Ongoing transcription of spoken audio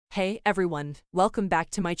Hey everyone, welcome back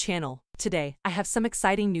to my channel. Today, I have some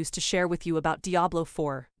exciting news to share with you about Diablo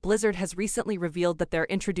 4. Blizzard has recently revealed that they're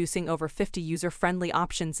introducing over 50 user-friendly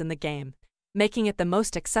options in the game, making it the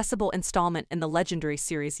most accessible installment in the Legendary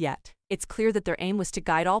series yet. It's clear that their aim was to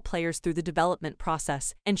guide all players through the development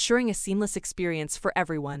process, ensuring a seamless experience for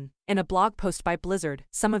everyone. In a blog post by Blizzard,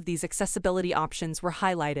 some of these accessibility options were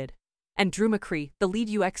highlighted. And Drew McCree, the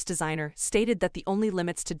lead UX designer, stated that the only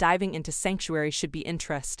limits to diving into Sanctuary should be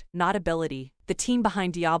interest, not ability. The team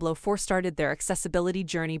behind Diablo 4 started their accessibility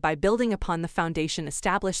journey by building upon the foundation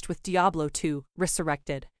established with Diablo 2,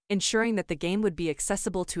 Resurrected, ensuring that the game would be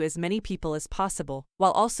accessible to as many people as possible,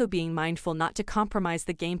 while also being mindful not to compromise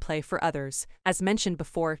the gameplay for others. As mentioned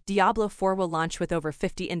before, Diablo 4 will launch with over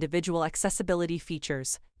 50 individual accessibility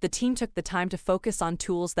features. The team took the time to focus on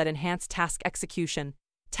tools that enhance task execution,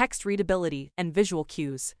 text readability, and visual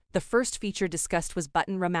cues. The first feature discussed was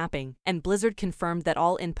button remapping, and Blizzard confirmed that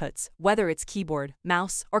all inputs, whether it's keyboard,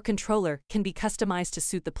 mouse, or controller, can be customized to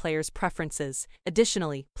suit the player's preferences.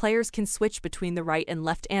 Additionally, players can switch between the right and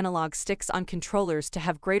left analog sticks on controllers to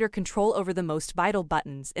have greater control over the most vital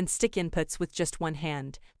buttons and stick inputs with just one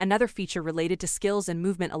hand. Another feature related to skills and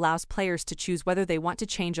movement allows players to choose whether they want to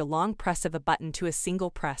change a long press of a button to a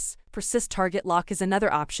single press. Persist target lock is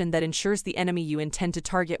another option that ensures the enemy you intend to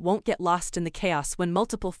target won't get lost in the chaos when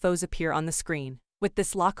multiple foes appear on the screen. With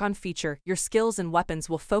this lock-on feature, your skills and weapons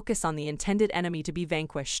will focus on the intended enemy to be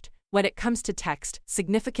vanquished. When it comes to text,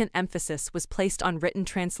 significant emphasis was placed on written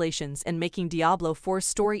translations and making Diablo 4's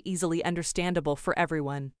story easily understandable for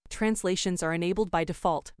everyone. Translations are enabled by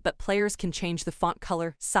default, but players can change the font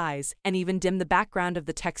color, size, and even dim the background of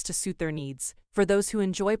the text to suit their needs. For those who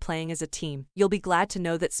enjoy playing as a team, you'll be glad to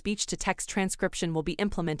know that speech-to-text transcription will be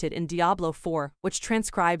implemented in Diablo 4, which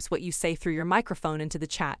transcribes what you say through your microphone into the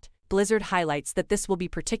chat. Blizzard highlights that this will be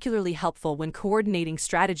particularly helpful when coordinating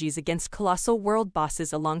strategies against colossal world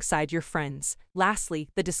bosses alongside your friends. Lastly,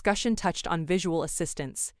 the discussion touched on visual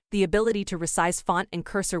assistance. The ability to resize font and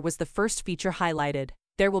cursor was the first feature highlighted.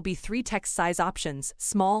 There will be 3 text size options: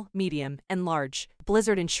 small, medium, and large.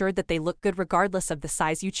 Blizzard ensured that they look good regardless of the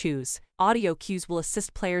size you choose. Audio cues will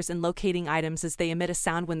assist players in locating items as they emit a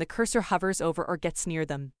sound when the cursor hovers over or gets near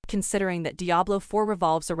them. Considering that Diablo 4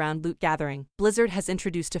 revolves around loot gathering, Blizzard has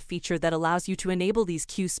introduced a feature that allows you to enable these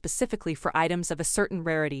cues specifically for items of a certain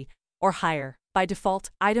rarity or higher. By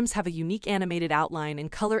default, items have a unique animated outline and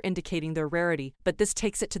color indicating their rarity, but this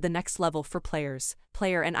takes it to the next level for players.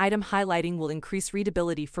 Player and item highlighting will increase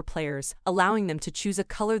readability for players, allowing them to choose a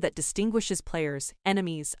color that distinguishes players,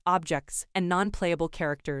 enemies, objects, and non-playable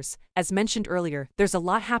characters. As mentioned earlier, there's a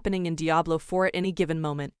lot happening in Diablo 4 at any given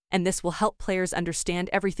moment, and this will help players understand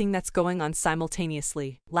everything that's going on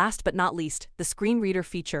simultaneously. Last but not least, the screen reader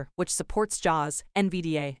feature, which supports JAWS,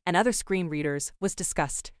 NVDA, and other screen readers, was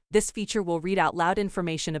discussed. This feature will read out loud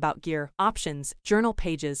information about gear, options, journal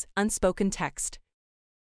pages, unspoken text,